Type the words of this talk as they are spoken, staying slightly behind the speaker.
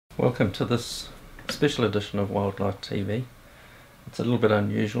Welcome to this special edition of WildlightTV. It's a little bit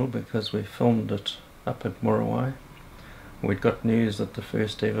unusual because we filmed it up at Muriwai. We'd got news that the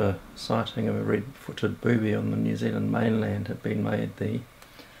first ever sighting of a Red Footed Bobbie on the New Zealand mainland had been made there.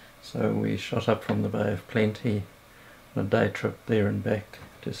 So we shot up from the Bay of Plenty on a day trip there and back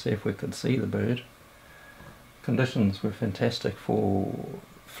to see if we could see the bird. Conditions were fantastic for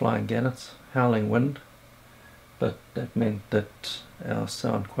flying gannets, howling wind, but that meant that our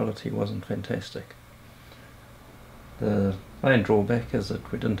sound quality wasn't fantastic. The main drawback is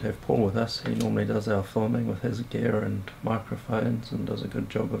that we didn't have Paul with us. He normally does our filming with his gear and microphones and does a good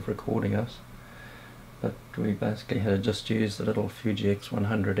job of recording us. But we basically had to just use the little Fuji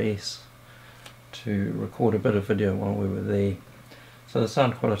X100S to record a bit of video while we were there. So the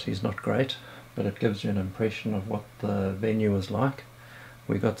sound quality is not great, but it gives you an impression of what the venue was like.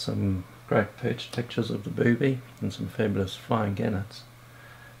 We got some great perched pictures of the Boobie and some fabulous flying gannets.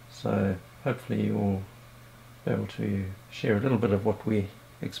 So hopefully you'll be able to share a little bit of what we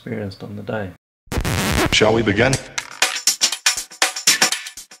experienced on the day. Shall we begin?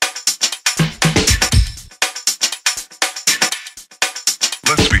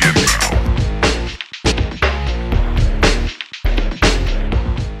 Let's begin now.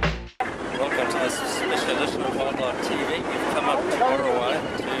 Welcome to this special edition of WildlightTV. We've come up to Muriwai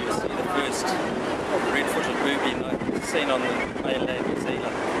to see the first Red Footed Bobbie seen on the mainland New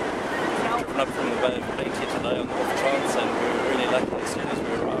Zealand. We've driven up from the Bay of Plenty today on the off chance, and we were really lucky. As soon as we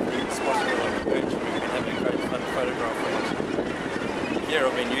arrived, we spotted it on the perch and we've been having great fun photographing it. The gear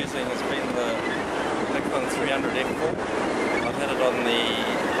I've been using has been the Nikon 300 f4. I've had it on the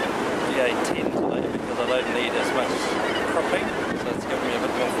DA10 today because I don't need as much cropping, so it's giving me a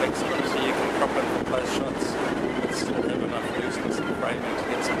bit more flexibility. You can crop in for close shots, but still have enough looseness in framing to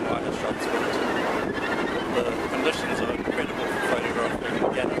get some wider shots with it. The conditions are incredible for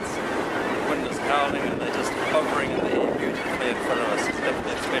photographing gannets. The wind is howling and they're just hovering in the air beautifully in front of us. It's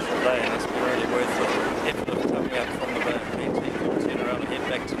definitely a special day, and it's been really worth the effort of coming up from the Bay of Plenty and turn around and head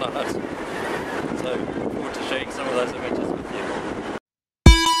back tonight. So look forward to sharing some of those images with you.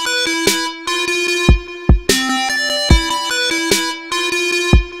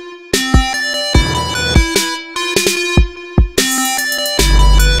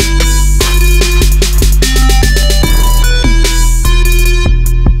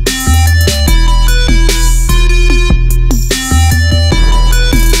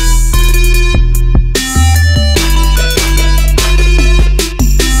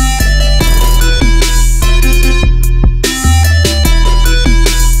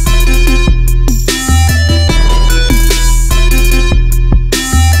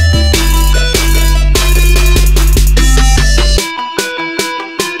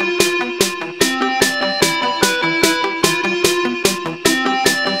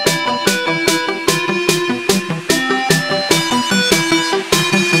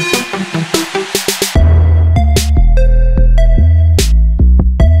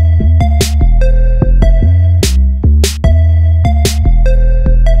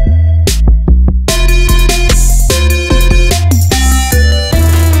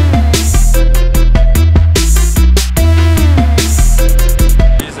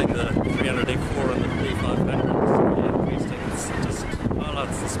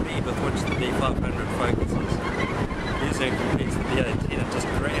 The speed with which the D500 focuses. Using it completes the DA10, it just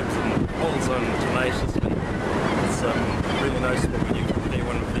grabs and holds on tenaciously. It's really noticeable when you compare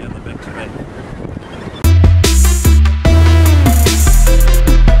one with the other back to back.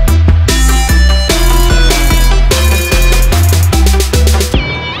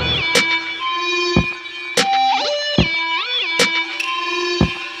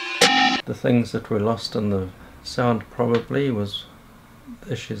 The things that were lost in the sound probably was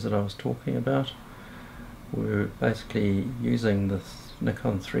the issues that I was talking about. We were basically using the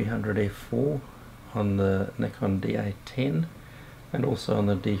Nikon 300 f4 on the Nikon DA10 and also on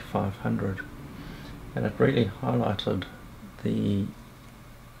the D500, and it really highlighted the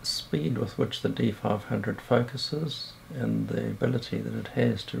speed with which the D500 focuses and the ability that it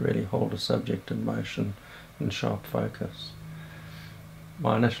has to really hold a subject in motion in sharp focus.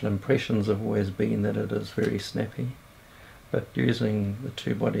 My initial impressions have always been that it is very snappy, but using the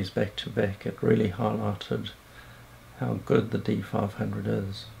two bodies back to back, it really highlighted how good the D500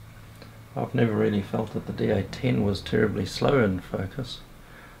 is. I've never really felt that the DA10 was terribly slow in focus,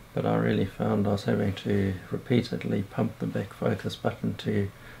 but I really found I was having to repeatedly pump the back focus button to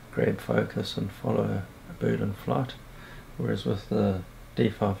grab focus and follow a bird in flight, whereas with the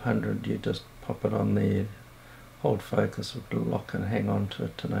D500 you just pop it on there, hold focus, lock and hang on to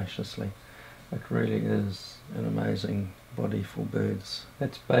it tenaciously. It really is an amazing body for birds.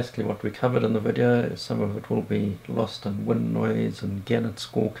 That's basically what we covered in the video. Some of it will be lost in wind noise and gannet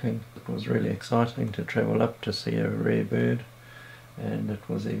squawking. It was really exciting to travel up to see a rare bird, and it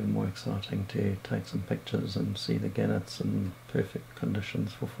was even more exciting to take some pictures and see the gannets in perfect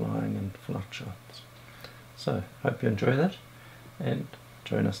conditions for flying and flight shots. So, hope you enjoy that, and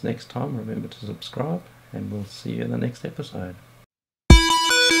join us next time. Remember to subscribe, and we'll see you in the next episode.